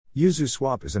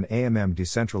YuzuSwap is an AMM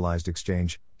decentralized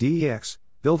exchange, DEX,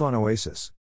 built on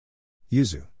Oasis.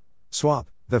 YuzuSwap,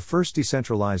 the first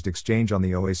decentralized exchange on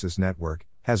the Oasis network,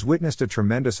 has witnessed a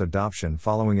tremendous adoption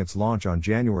following its launch on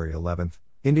January 11,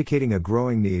 indicating a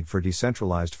growing need for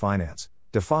decentralized finance,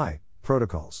 DeFi,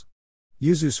 protocols.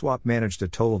 YuzuSwap managed a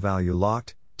total value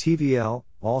locked, TVL,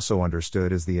 also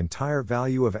understood as the entire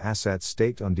value of assets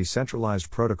staked on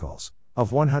decentralized protocols,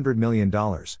 of $100 million,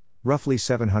 roughly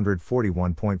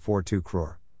 741.42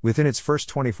 crore, within its first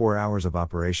 24 hours of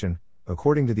operation,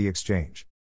 according to the exchange.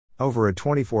 Over a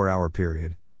 24-hour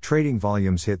period, trading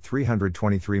volumes hit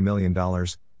 $323 million,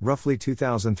 roughly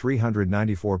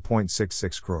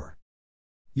 2,394.66 crore.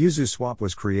 YuzuSwap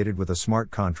was created with a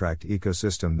smart contract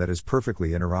ecosystem that is perfectly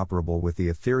interoperable with the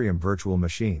Ethereum virtual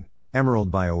machine, Emerald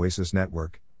by Oasis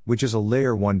Network, which is a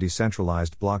Layer 1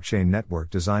 decentralized blockchain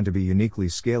network designed to be uniquely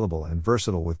scalable and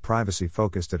versatile with privacy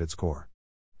focused at its core.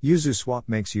 YuzuSwap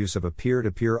makes use of a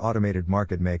peer-to-peer automated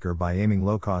market maker by aiming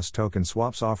low-cost token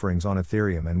swaps offerings on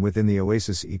Ethereum and within the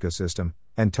Oasis ecosystem,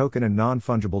 and token and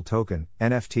non-fungible token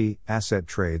 (NFT) asset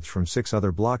trades from 6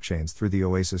 other blockchains through the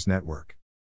Oasis network.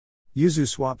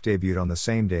 YuzuSwap debuted on the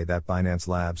same day that Binance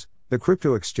Labs, the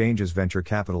crypto exchange's venture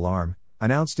capital arm,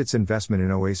 announced its investment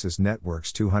in Oasis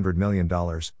Network's $200 million,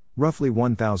 roughly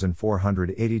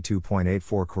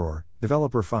 1,482.84 crore,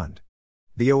 developer fund.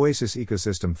 The Oasis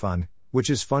Ecosystem Fund, which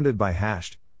is funded by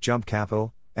Hashed, Jump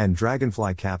Capital, and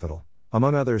Dragonfly Capital,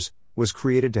 among others, was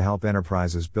created to help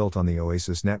enterprises built on the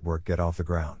Oasis network get off the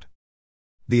ground.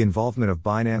 The involvement of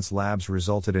Binance Labs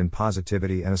resulted in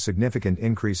positivity and a significant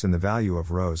increase in the value of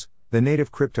ROSE, the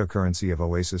native cryptocurrency of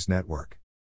Oasis network.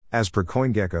 As per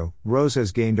CoinGecko, ROSE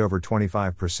has gained over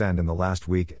 25% in the last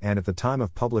week and at the time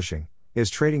of publishing, is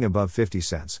trading above 50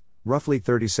 cents, roughly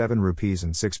 37 rupees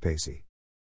and 6 paise.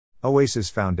 Oasis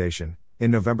Foundation,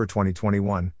 in November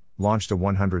 2021, launched a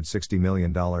 $160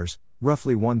 million,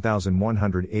 roughly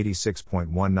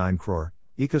 1,186.19 crore,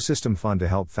 ecosystem fund to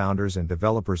help founders and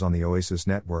developers on the Oasis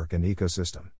network and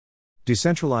ecosystem.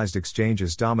 Decentralized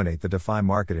exchanges dominate the DeFi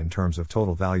market in terms of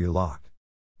total value locked.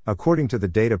 According to the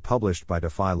data published by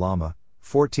DeFi Llama,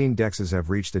 14 DEXs have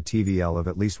reached a TVL of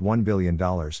at least $1 billion,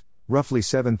 roughly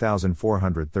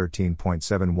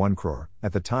 7,413.71 crore,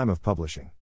 at the time of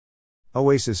publishing.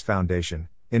 Oasis Foundation,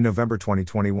 in November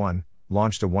 2021,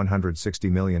 launched a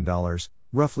 $160 million,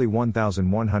 roughly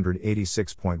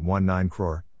 1,186.19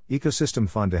 crore, ecosystem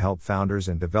fund to help founders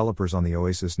and developers on the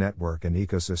Oasis network and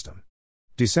ecosystem.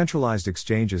 Decentralized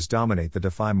exchanges dominate the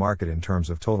DeFi market in terms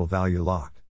of total value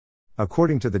locked.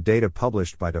 According to the data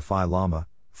published by DeFi Llama,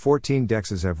 14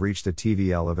 DEXs have reached a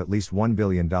TVL of at least $1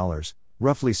 billion,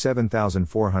 roughly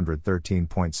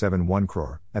 7,413.71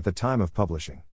 crore, at the time of publishing.